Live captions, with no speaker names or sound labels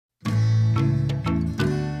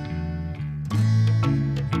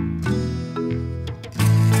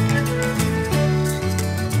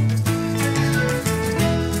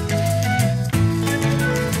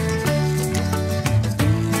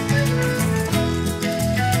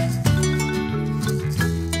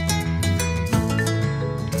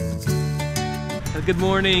Good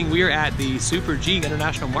morning. We are at the Super G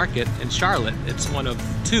International Market in Charlotte. It's one of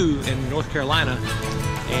two in North Carolina,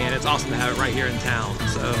 and it's awesome to have it right here in town.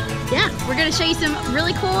 So yeah, we're gonna show you some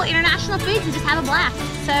really cool international foods and just have a blast.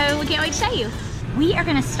 So we can't wait to show you. We are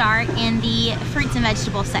gonna start in the fruits and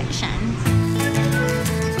vegetables section.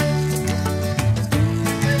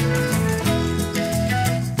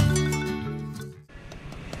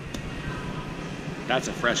 that's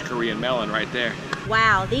a fresh Korean melon right there.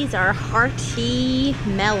 Wow, these are hearty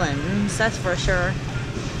melons, that's for sure.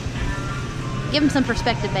 Give them some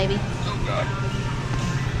perspective, baby. Oh God.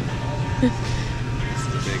 This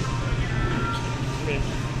is big.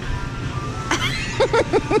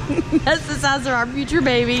 That's the size of our future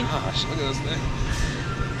baby. Gosh, look at this thing.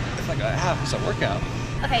 It's like a half, it's a workout.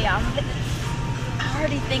 Okay, y'all, I'm gonna put this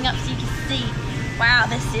hardy thing up so you can see. Wow,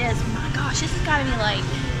 this is, my gosh, this has gotta be like,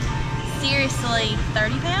 seriously,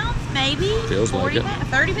 30 pounds, maybe? Feels 40 like it. pounds,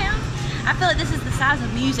 30 pounds? I feel like this is the size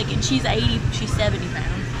of music, and she's 80, she's 70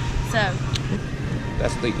 pounds. So.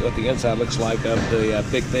 That's what the inside looks like of the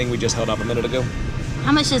big thing we just held up a minute ago.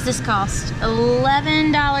 How much does this cost?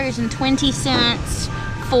 $11.20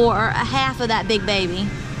 for a half of that big baby.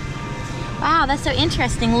 Wow, that's so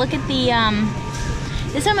interesting. Look at the,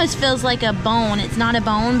 this almost feels like a bone. It's not a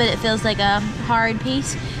bone, but it feels like a hard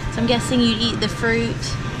piece. So I'm guessing you'd eat the fruit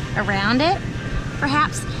around it,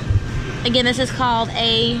 perhaps. Again, this is called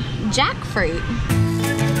a jackfruit.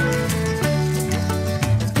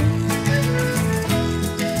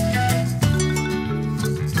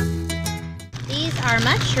 These are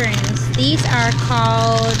mushrooms. These are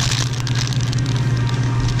called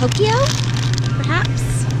Hokio, perhaps.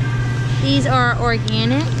 These are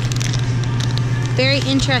organic. Very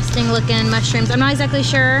interesting looking mushrooms. I'm not exactly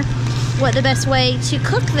sure what the best way to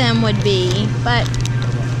cook them would be, but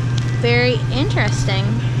very interesting.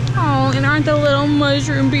 Oh, and aren't the little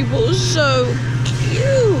mushroom people so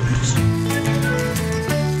cute?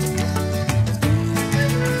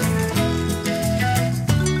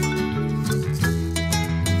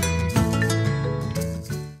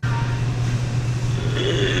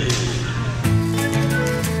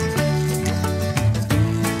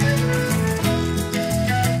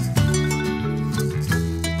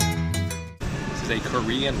 This is a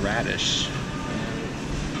Korean radish.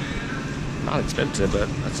 Not expensive, but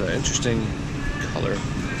that's an interesting color.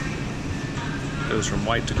 Goes from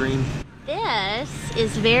white to green. This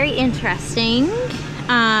is very interesting.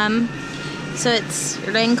 So it's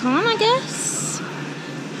renkon, I guess.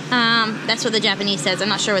 That's what the Japanese says. I'm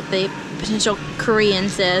not sure what the potential Korean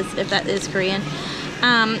says, if that is Korean.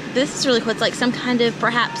 This is really cool. It's like some kind of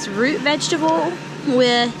perhaps root vegetable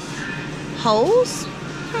with holes.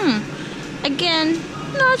 Again,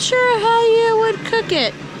 not sure how you would cook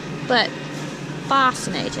it, but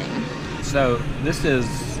fascinating. So this is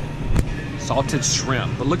salted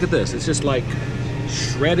shrimp, but look at this. It's just like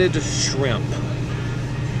shredded shrimp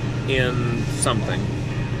in something.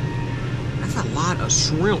 That's a lot of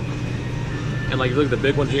shrimp. And like, look at the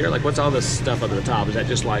big one here. Like, what's all this stuff up at the top? Is that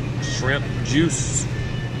just like shrimp juice? I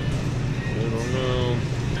don't know.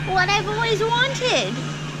 What I've always wanted.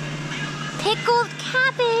 Pickled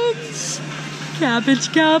cabbage.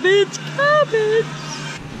 Cabbage, cabbage, cabbage.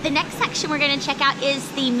 The next section we're going to check out is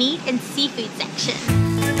the meat and seafood section.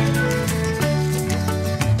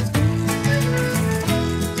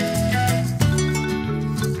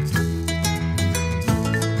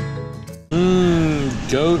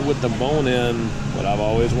 Goat with the bone in, what I've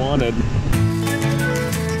always wanted.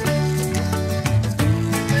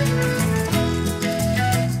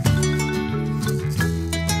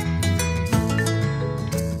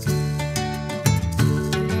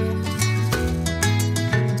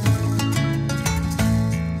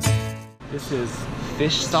 This is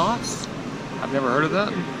fish sauce. I've never heard of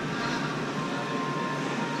that.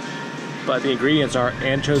 But the ingredients are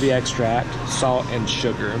anchovy extract, salt, and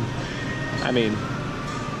sugar. I mean,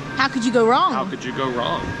 how could you go wrong? How could you go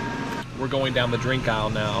wrong? We're going down the drink aisle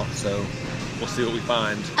now, so we'll see what we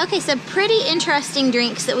find. Okay, so pretty interesting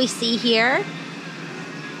drinks that we see here.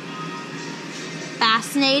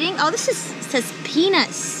 Fascinating. Oh, this says peanut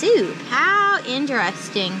soup. How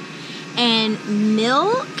interesting. And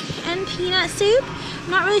milk and peanut soup.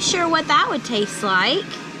 I'm not really sure what that would taste like.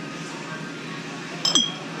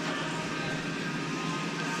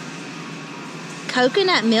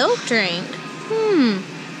 Coconut milk drink.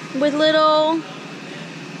 With little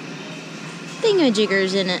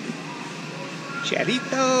thingamajiggers in it.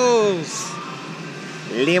 Charitos.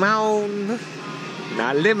 Limon.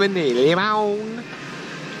 Not lemonade, limon.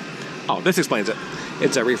 Oh, this explains it.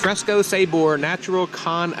 It's a Refresco Sabor Natural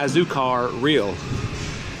Con Azucar Real.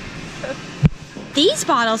 These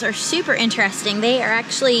bottles are super interesting. They are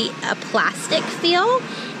actually a plastic feel,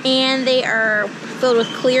 and they are filled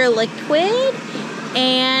with clear liquid.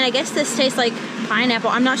 And I guess this tastes like pineapple.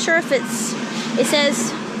 I'm not sure if it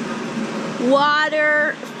says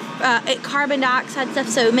water, carbon dioxide stuff,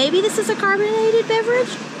 so maybe this is a carbonated beverage?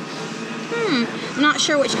 I'm not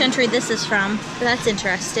sure which country this is from, but that's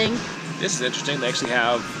interesting. This is interesting. They actually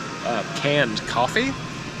have canned coffee.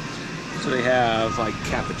 So they have like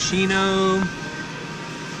cappuccino.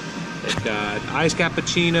 They've got iced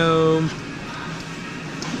cappuccino,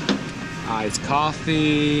 iced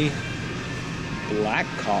coffee, black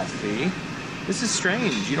coffee. This is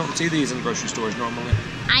strange. You don't see these in grocery stores normally.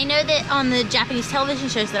 I know that on the Japanese television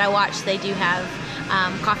shows that I watch, they do have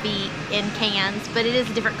coffee in cans, but it is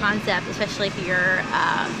a different concept, especially if you're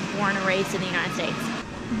born and raised in the United States.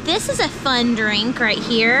 This is a fun drink right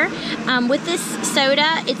here. With this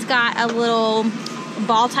soda, it's got a little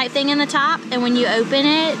ball type thing in the top, and when you open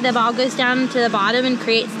it, the ball goes down to the bottom and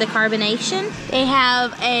creates the carbonation. They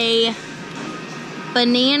have a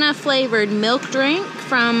banana flavored milk drink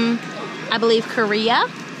from, I believe, Korea.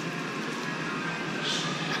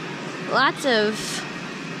 Lots of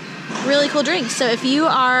really cool drinks. So if you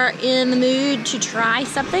are in the mood to try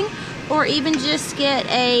something, or even just get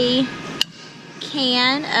a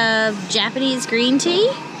can of Japanese green tea,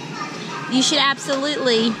 you should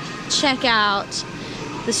absolutely check out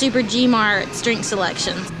the Super G Mart's drink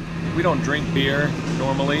selection. We don't drink beer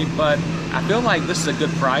normally, but I feel like this is a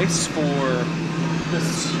good price for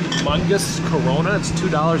this humongous Corona. It's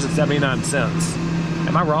 $2.79.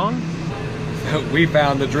 Am I wrong? We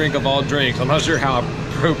found the drink of all drinks. I'm not sure how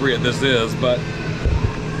appropriate this is, but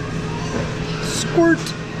squirt.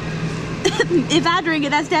 If I drink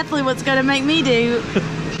it, that's definitely what's gonna make me do.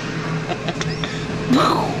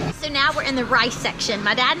 So now we're in the rice section.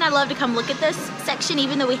 My dad and I love to come look at this section,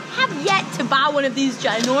 even though we have yet to buy one of these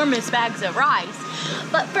ginormous bags of rice.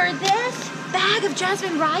 But for this bag of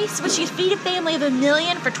jasmine rice, which you feed a family of 1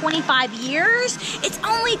 million for 25 years, it's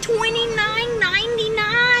only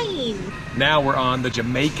 $29.99. Now we're on the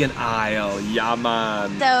Jamaican aisle.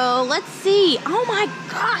 Yaman. So let's see. Oh my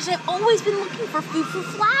gosh, I've always been looking for food for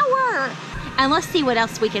flour. And let's see what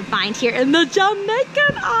else we can find here in the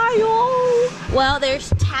Jamaican aisle. Well,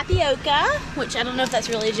 there's tapioca, which I don't know if that's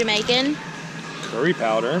really Jamaican. Curry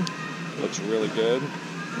powder. Looks really good.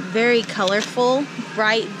 Very colorful,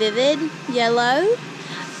 bright, vivid yellow.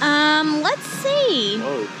 Let's see.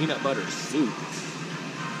 Oh, peanut butter soup.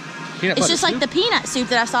 It's just like the peanut soup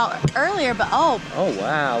that I saw earlier, but oh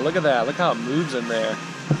wow, look at that. Look how it moves in there.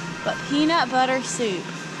 But peanut butter soup.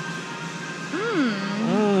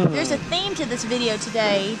 There's a theme to this video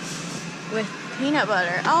today with peanut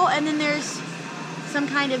butter. Oh, and then there's some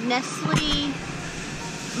kind of Nestle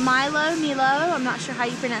Milo. I'm not sure how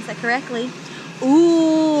you pronounce that correctly.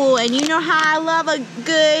 Ooh, and you know how I love a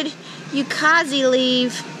good yukazi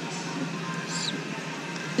leaves.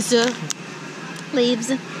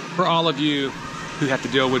 For all of you who have to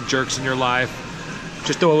deal with jerks in your life,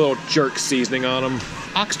 just throw a little jerk seasoning on them.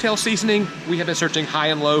 Oxtail seasoning, we have been searching high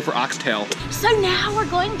and low for oxtail. So now we're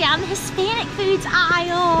going down the Hispanic foods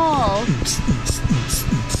aisle.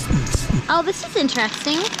 Oh, this is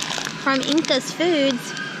interesting. From Int'l's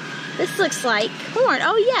Foods. This looks like corn.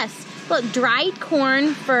 Oh yes, look, dried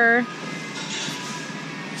corn for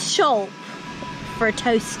shulp for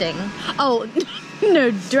toasting. Oh,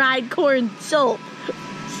 no, dried corn shulp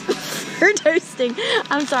for toasting.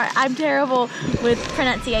 I'm sorry, I'm terrible with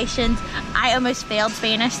pronunciations. I almost failed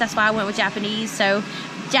Spanish, that's why I went with Japanese. So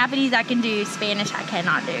Japanese I can do, Spanish I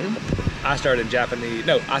cannot do. I started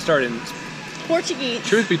in Portuguese.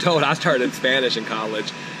 Truth be told, I started in Spanish in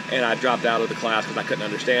college, and I dropped out of the class because I couldn't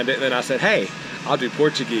understand it. And then I said, hey, I'll do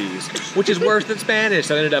Portuguese, which is worse than Spanish.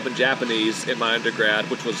 So I ended up in Japanese in my undergrad,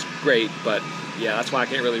 which was great, but yeah, that's why I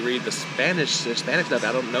can't really read the Spanish stuff.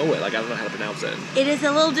 I don't know it. Like, I don't know how to pronounce it. It is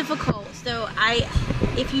a little difficult. So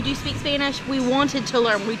if you do speak Spanish, we wanted to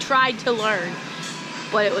learn. We tried to learn,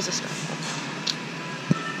 but it was a struggle.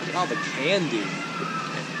 Look at all the candy and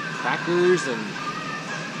crackers, and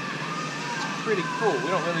it's pretty cool. You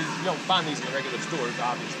don't find these in the regular stores,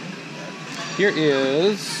 obviously. Here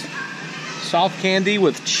is soft candy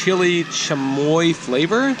with chili chamoy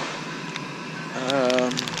flavor.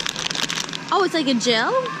 Oh, it's like a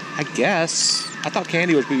gel? I guess. I thought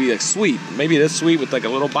candy would be like sweet. Maybe it is sweet with like a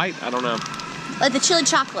little bite. I don't know. Like the chili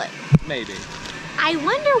chocolate. Maybe. I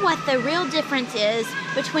wonder what the real difference is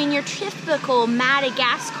between your typical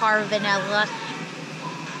Madagascar vanilla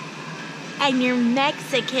and your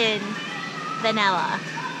Mexican vanilla.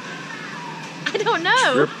 I don't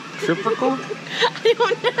know. Typical? I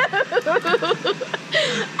don't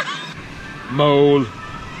know. Mole.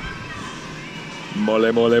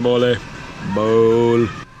 Mole, mole, mole. Mole.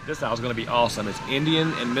 This aisle's gonna be awesome. It's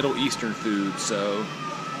Indian and Middle Eastern food, so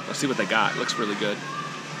let's see what they got. It looks really good.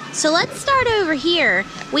 So let's start over here.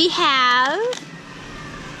 We have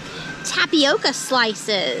tapioca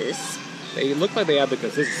slices. They look like they have the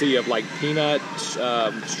consistency of like peanut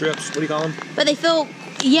strips. What do you call them? But they feel,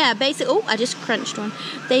 yeah, basic. Oh, I just crunched one.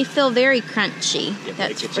 They feel very crunchy. Yeah,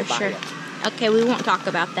 that's for sure. it. Okay, we won't talk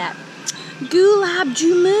about that. Gulab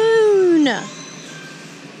Jamun.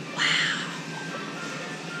 Wow.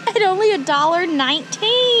 At only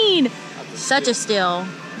 $1.19. Such a steal.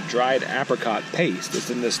 Dried apricot paste. It's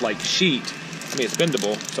in this like sheet. I mean, it's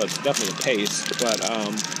bendable, so it's definitely a paste. But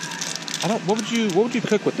I don't. What would you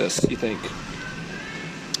cook with this? You think?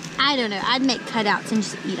 I don't know. I'd make cutouts and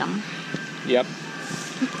just eat them. Yep.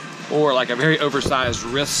 Or like a very oversized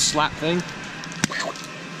wrist slap thing.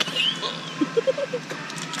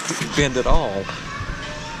 Bend it all.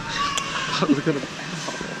 I was gonna.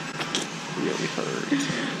 Really hurt.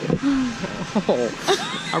 Oh,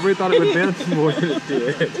 I really thought it would bend more than it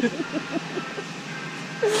did.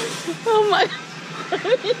 Oh my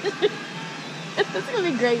God. That's gonna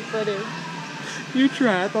be great footage. You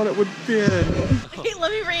try. I thought it would bend. Okay,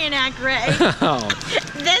 let me reenact Ray. Oh.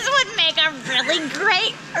 This would make a really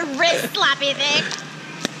great wrist slappy thing.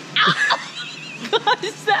 Ow!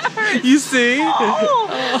 Gosh, that hurts. You see?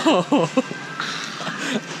 Oh.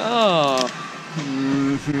 Oh.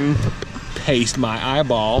 Mm-hmm. Paste my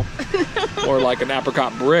eyeball. Or like an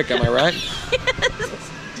apricot brick, am I right?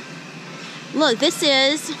 Yes. Look, this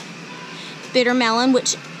is bitter melon,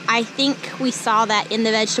 which I think we saw that in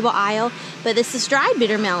the vegetable aisle, but this is dried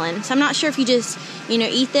bitter melon. So I'm not sure if you just,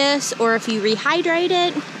 eat this or if you rehydrate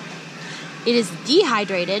it. It is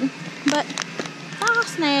dehydrated, but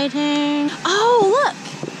fascinating. Oh, look.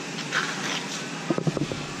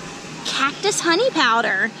 Cactus honey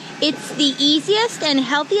powder. It's the easiest and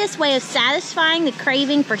healthiest way of satisfying the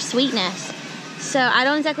craving for sweetness. So I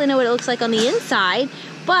don't exactly know what it looks like on the inside,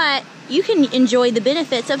 but you can enjoy the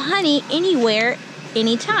benefits of honey anywhere,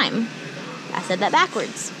 anytime. I said that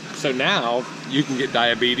backwards. So now you can get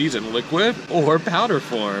diabetes in liquid or powder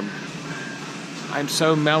form. I'm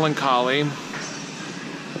so melancholy.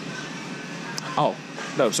 Oh,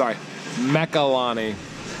 no, sorry. Mechalani.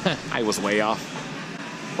 I was way off.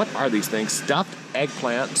 What are these things? Stuffed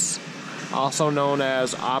eggplants, also known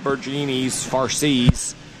as aubergines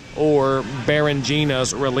farcies or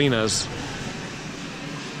Berenjenas Relinas.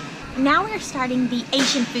 Now we're starting the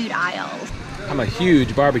Asian food aisle. I'm a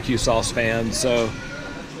huge barbecue sauce fan, so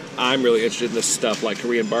I'm really interested in this stuff like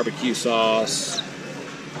Korean barbecue sauce.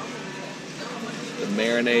 The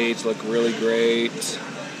marinades look really great.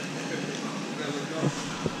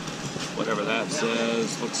 Whatever that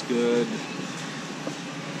says, looks good.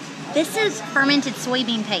 This is fermented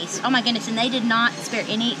soybean paste. Oh my goodness, and they did not spare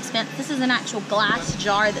any expense. This is an actual glass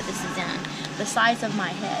jar that this is in, the size of my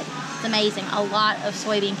head. It's amazing. A lot of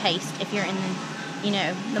soybean paste if you're in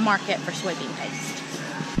the market for soybean paste.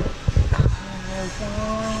 I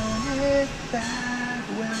want it that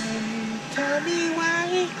way. Tell me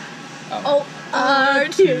why. Oh, our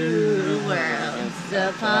two worlds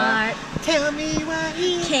apart. Tell me why.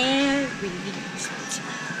 Can't reach.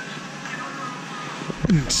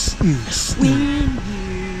 When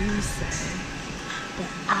you say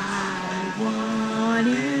that I want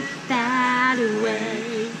it that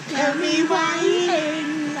way, tell me why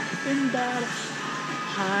ain't nothing but a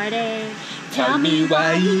heartache. Tell me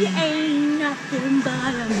why ain't nothing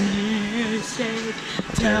but a mistake.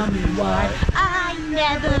 Tell me why I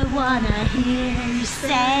never wanna hear you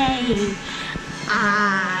say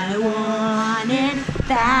I want it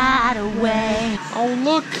that way. Oh,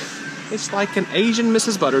 look. It's like an Asian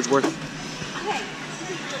Mrs. Buttersworth. Okay.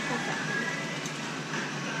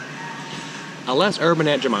 A less urban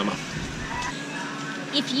Aunt Jemima.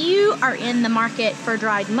 If you are in the market for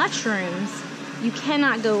dried mushrooms, you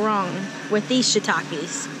cannot go wrong with these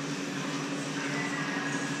shiitakes.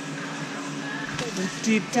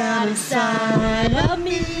 Deep Down inside of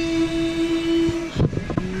me,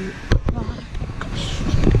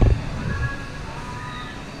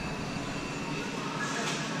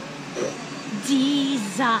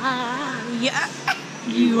 desire.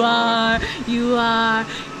 You are.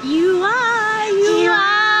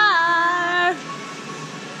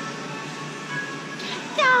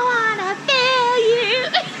 Don't wanna feel you.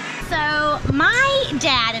 So my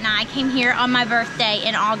dad and I came here on my birthday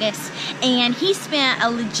in August, and he spent a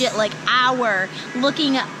legit hour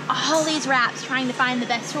looking at all these wraps trying to find the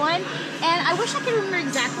best one. And I wish I could remember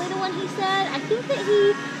exactly the one he said. I think that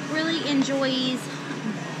he really enjoys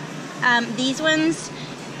these ones.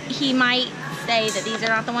 he might say that these are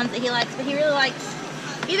not the ones that he likes, but he really likes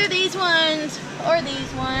either these ones or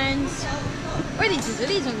these ones. Or these ones, or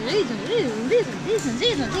these ones, or these ones, or these ones, these ones,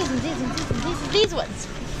 these ones, these ones, these ones, these ones, these ones.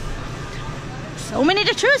 So many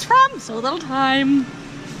to choose from, so little time.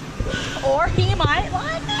 Or he might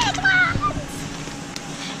like these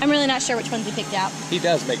ones. I'm really not sure which ones he picked out. He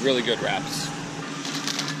does make really good wraps.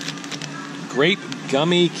 Grape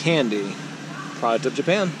gummy candy, product of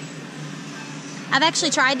Japan. I've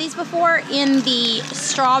actually tried these before in the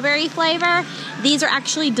strawberry flavor. These are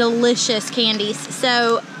actually delicious candies.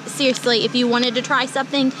 So seriously, if you wanted to try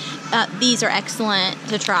something, these are excellent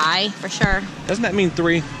to try for sure. Doesn't that mean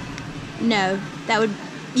 3? No, that would,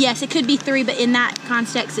 yes, it could be 3, but in that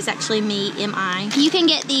context, it's actually me, M-I. You can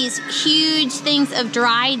get these huge things of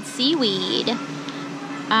dried seaweed.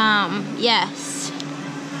 Yes.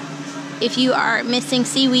 If you are missing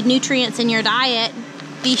seaweed nutrients in your diet,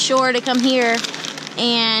 be sure to come here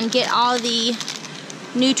and get all the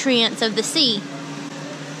nutrients of the sea.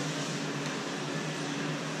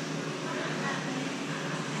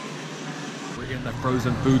 We're in the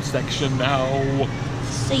frozen food section now.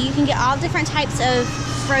 So you can get all different types of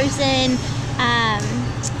frozen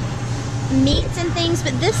meats and things,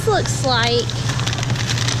 but this looks like,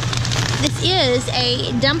 this is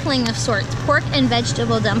a dumpling of sorts, pork and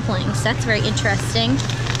vegetable dumplings. That's very interesting.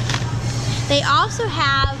 They also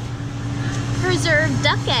have preserved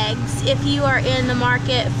duck eggs if you are in the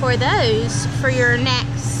market for those for your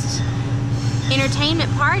next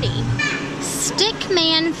entertainment party.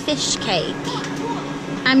 Stickman fish cake.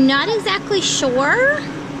 I'm not exactly sure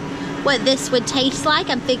what this would taste like.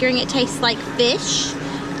 I'm figuring it tastes like fish.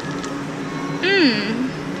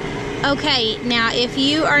 Okay, now if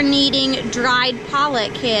you are needing dried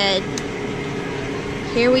pollock head,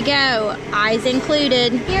 here we go, eyes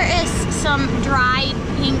included. Here is some dried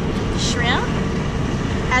pink shrimp,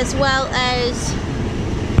 as well as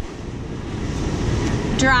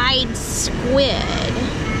dried squid.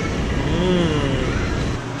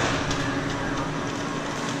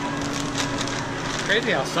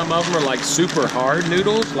 Crazy how some of them are like super hard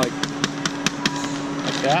noodles, like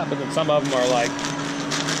that, but then some of them are like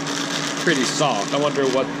pretty soft. I wonder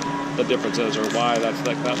what the difference is or why that's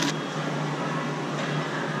like that.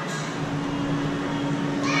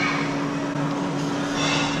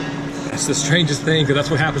 That's the strangest thing, because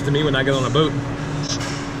that's what happens to me when I get on a boat.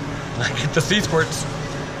 I get the sea squirts.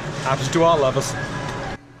 Happens to all of us.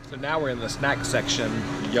 So now we're in the snack section.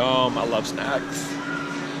 Yum, I love snacks.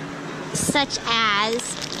 Such as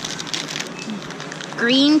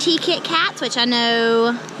green tea Kit Kats, which I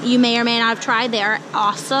know you may or may not have tried. They are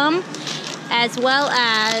awesome. As well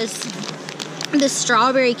as the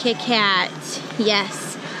strawberry Kit Kat.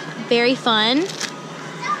 Yes, very fun.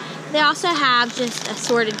 They also have just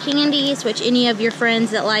assorted candies, which any of your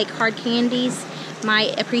friends that like hard candies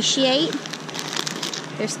might appreciate.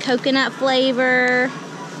 There's coconut flavor,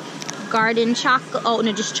 garden chocolate, oh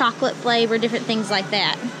no, just chocolate flavor, different things like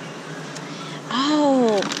that.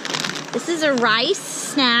 Oh, this is a rice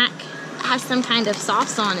snack. It has some kind of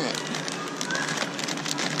sauce on it.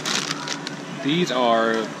 These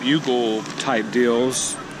are bugle type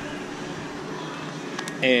deals,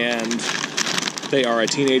 and they are a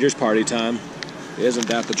teenager's party time. Isn't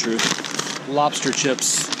that the truth? Lobster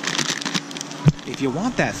chips. If you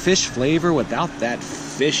want that fish flavor without that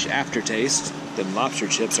fish aftertaste, then lobster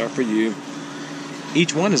chips are for you.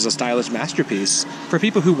 Each one is a stylish masterpiece for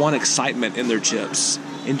people who want excitement in their chips.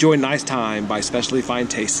 Enjoy nice time by specially fine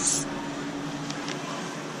tastes.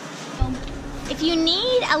 If you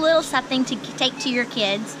need a little something to take to your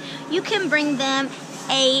kids, you can bring them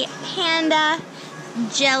a Panda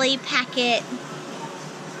jelly packet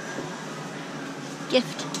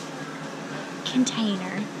gift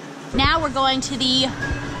container. Now we're going to the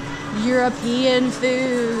European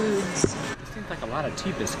foods. This seems like a lot of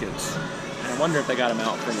tea biscuits. And I wonder if they got them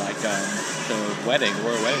out for like the wedding, the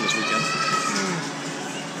royal wedding this weekend.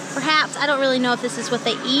 Perhaps. I don't really know if this is what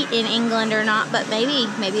they eat in England or not, but maybe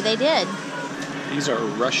they did. These are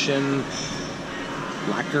Russian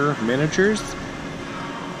lacquer miniatures,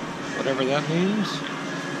 whatever that means.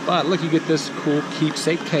 But look, you get this cool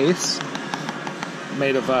keepsake case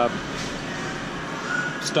made of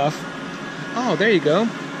stuff. Oh, there you go.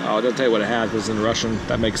 Oh, it doesn't tell you what it has because it's in Russian.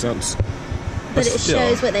 That makes sense. But it still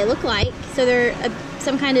shows what they look like. So they're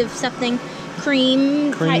some kind of something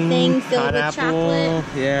cream type thing filled with chocolate.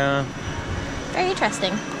 Yeah. Very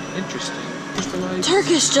interesting. Interesting. Delights.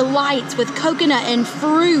 Turkish delights with coconut and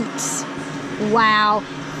fruits. Wow.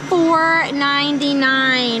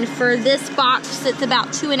 $4.99 for this box that's about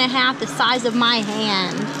 2.5 the size of my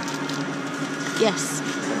hand. Yes.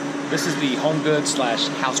 This is the home goods /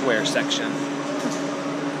 houseware section.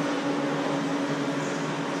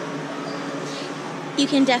 You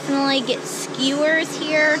can definitely get skewers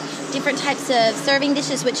here, different types of serving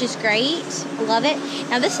dishes, which is great. I love it.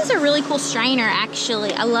 Now this is a really cool strainer,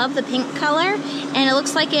 actually. I love the pink color, and it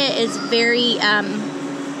looks like it is very,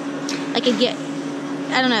 like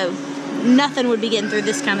I don't know, nothing would be getting through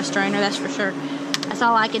this kind of strainer, that's for sure. That's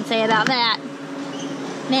all I can say about that.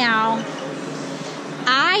 Now,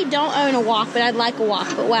 I don't own a wok, but I'd like a wok.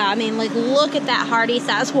 But wow, I mean, like, look at that Hardy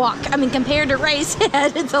size wok. I mean, compared to Ray's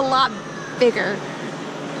head, it's a lot bigger.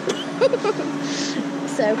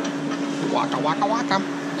 So, Waka waka waka.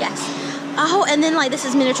 yes. Oh, and then like this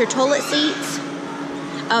is miniature toilet seats.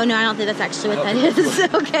 Oh no, I don't think that's actually what that is.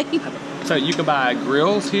 Okay. So you can buy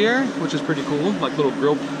grills here, which is pretty cool, like little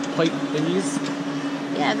grill plate thingies.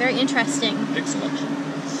 Yeah, very interesting. Big selection.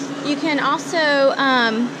 You can also,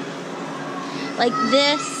 like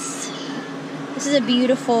this is a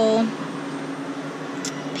beautiful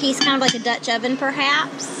piece, kind of like a Dutch oven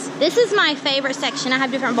perhaps. This is my favorite section. I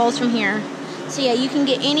have different bowls from here. So yeah, you can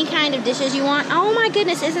get any kind of dishes you want. Oh my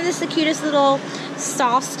goodness, isn't this the cutest little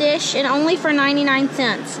sauce dish? And only for 99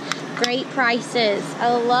 cents. Great prices.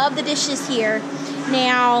 I love the dishes here.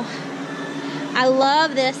 Now, I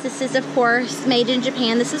love this. This is, of course, made in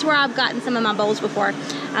Japan. This is where I've gotten some of my bowls before.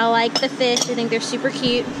 I like the fish. I think they're super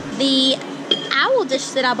cute. The owl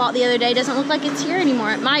dish that I bought the other day doesn't look like it's here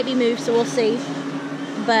anymore. It might be moved, so we'll see.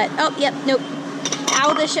 But, oh, yep, nope.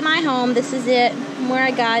 Owl dish at my home. This is it, where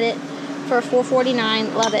I got it for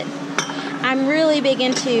 $4.49. Love it. I'm really big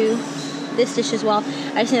into this dish as well.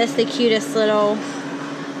 I just think that's the cutest little,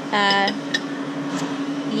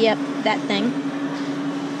 yep, that thing.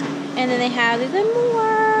 And then they have even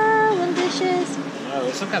more little dishes. Oh,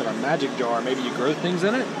 it's some kind of a magic jar. Maybe you grow things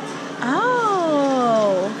in it?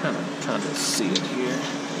 Oh. Kind of trying to see it here.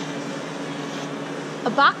 A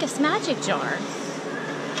Bacchus magic jar.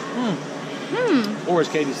 Or as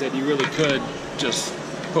Katie said, you really could just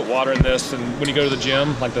put water in this, and when you go to the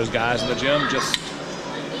gym, like those guys in the gym, just,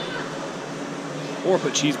 or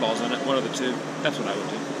put cheese balls in it, one of the two. That's what I would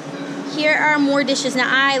do. Here are more dishes. Now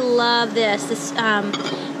I love this. This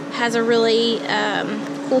has a really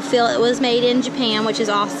cool feel. It was made in Japan, which is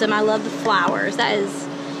awesome. I love the flowers. That is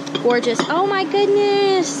gorgeous. Oh my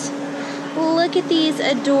goodness. Look at these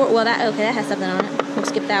well, that has something on it. We'll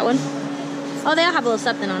skip that one. Oh, they all have a little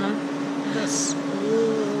something on them.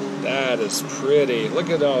 That is pretty. Look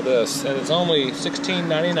at all this. And it's only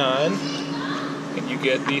 $16.99. And you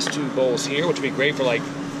get these two bowls here, which would be great for like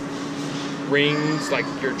rings, like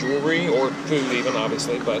your jewelry, or food even,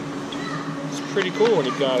 obviously. But it's pretty cool when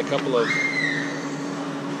you've got a couple of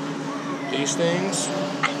these things.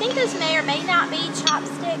 I think those may or may not be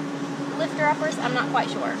chopstick lifter-uppers. I'm not quite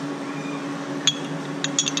sure.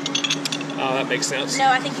 Oh, that makes sense. No,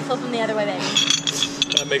 I think you flip them the other way, baby.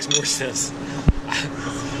 That makes more sense.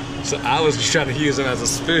 So I was just trying to use them as a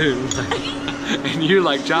spoon. And you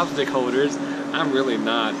like chopstick holders. I'm really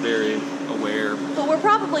not very aware. But we're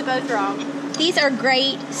probably both wrong. These are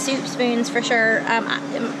great soup spoons for sure.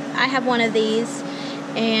 I have one of these,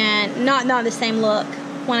 and not the same look,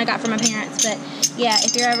 one I got from my parents, but yeah,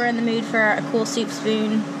 if you're ever in the mood for a cool soup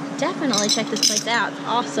spoon, definitely check this place out. It's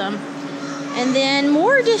awesome. And then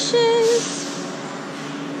more dishes.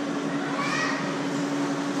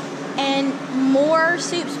 And more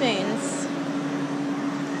soup spoons.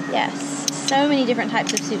 Yes, so many different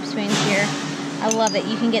types of soup spoons here. I love it.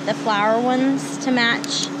 You can get the flower ones to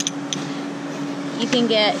match. You can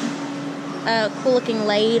get a cool looking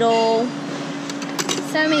ladle.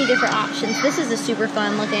 So many different options. This is a super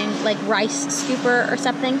fun looking, like rice scooper or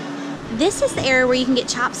something. This is the area where you can get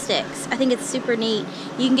chopsticks. I think it's super neat.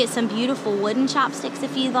 You can get some beautiful wooden chopsticks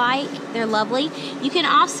if you like. They're lovely. You can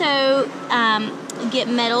also get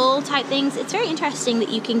metal type things. It's very interesting that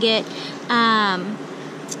you can get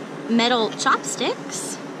metal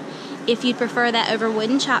chopsticks if you'd prefer that over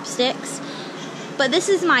wooden chopsticks. But this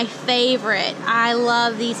is my favorite. I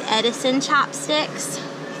love these Edison chopsticks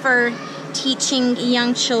for teaching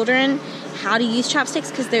young children how to use chopsticks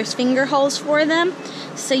because there's finger holes for them.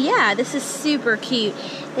 So yeah, this is super cute.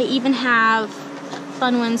 They even have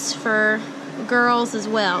fun ones for girls as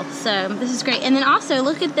well. So this is great. And then also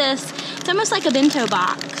look at this. It's almost like a bento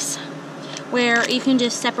box where you can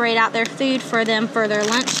just separate out their food for them for their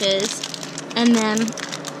lunches. And then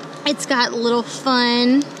it's got a little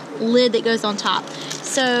fun lid that goes on top.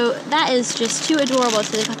 So that is just too adorable.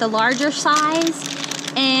 So they've got the larger size,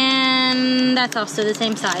 and that's also the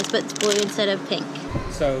same size, but it's blue instead of pink.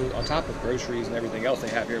 So on top of groceries and everything else they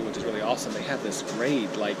have here, which is really awesome, they have this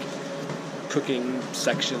great like cooking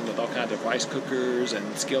section with all kinds of rice cookers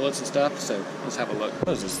and skillets and stuff. So let's have a look.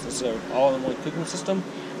 What is this? This is an all-in-one cooking system?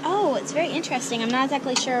 Oh, it's very interesting. I'm not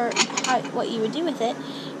exactly sure what you would do with it.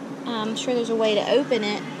 I'm sure there's a way to open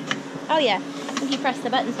it. Oh, yeah. I think you press the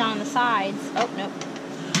buttons down on the sides. Oh, nope.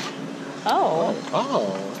 Oh,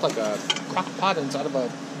 it's like a crock pot inside of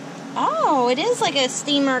a... Oh, it is like a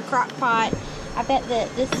steamer crock pot. I bet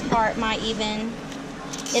that this part might even...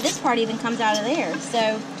 Yeah, this part even comes out of there.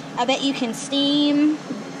 So, I bet you can steam,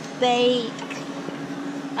 bake,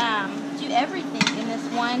 do everything in this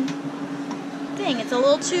one thing. It's a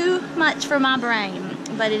little too much for my brain,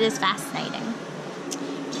 but it is fascinating.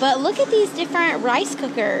 But look at these different rice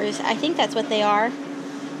cookers. I think that's what they are.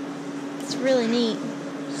 It's really neat.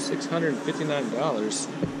 $659.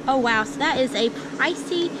 Oh wow, so that is a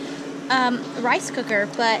pricey rice cooker,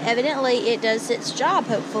 but evidently it does its job,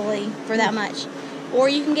 hopefully, for that much. Or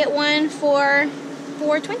you can get one for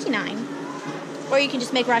 $4.29. Or you can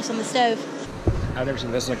just make rice on the stove. I've never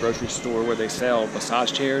seen this in a grocery store where they sell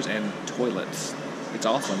massage chairs and toilets. It's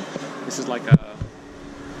awesome. This is like a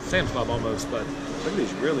Sam's Club almost, but look at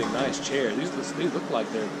these really nice chairs. These look like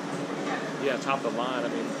they're, yeah, top of the line. I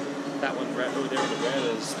mean, that one right over there in the red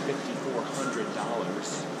is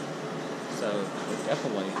 $5,400. So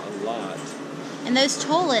definitely a lot. And those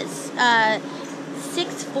toilets,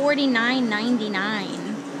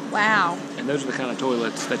 $649.99. Wow. And those are the kind of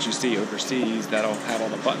toilets that you see overseas that'll have all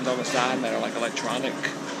the buttons on the side that are like electronic.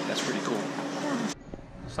 That's pretty cool.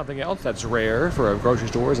 Something else that's rare for a grocery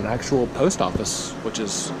store is an actual post office, which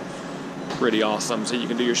is pretty awesome. So you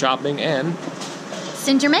can do your shopping and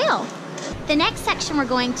send your mail. The next section we're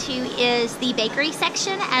going to is the bakery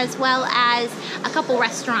section, as well as a couple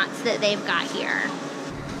restaurants that they've got here.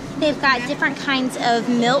 They've got different kinds of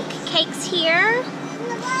milk cakes here,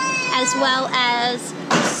 as well as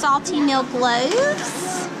salty milk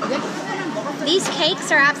loaves. These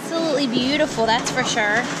cakes are absolutely beautiful, that's for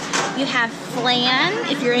sure. You have flan,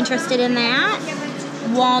 if you're interested in that,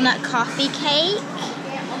 walnut coffee cake,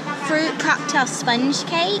 fruit cocktail sponge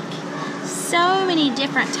cake. So many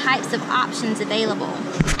different types of options available.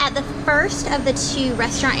 At the first of the two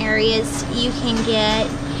restaurant areas, you can get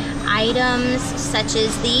items such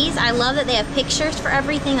as these. I love that they have pictures for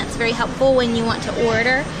everything. That's very helpful when you want to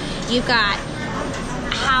order. You've got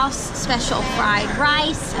house special fried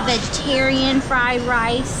rice, vegetarian fried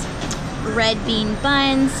rice, red bean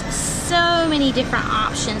buns, so many different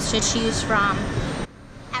options to choose from.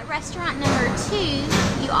 At restaurant number 2,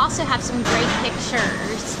 you also have some great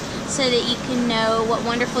pictures so that you can know what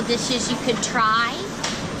wonderful dishes you could try.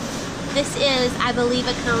 This is, I believe,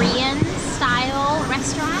 a Korean style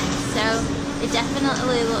restaurant, so it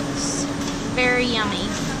definitely looks very yummy,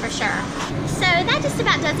 for sure. So that just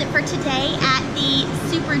about does it for today at the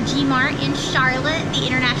Super G Mart in Charlotte, the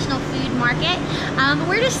International Food Market.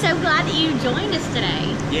 We're just so glad that you joined us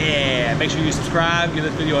today. yeah, make sure you subscribe, give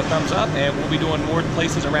this video a thumbs up, and we'll be doing more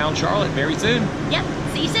places around Charlotte very soon. Yep,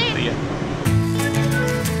 see you soon. See ya.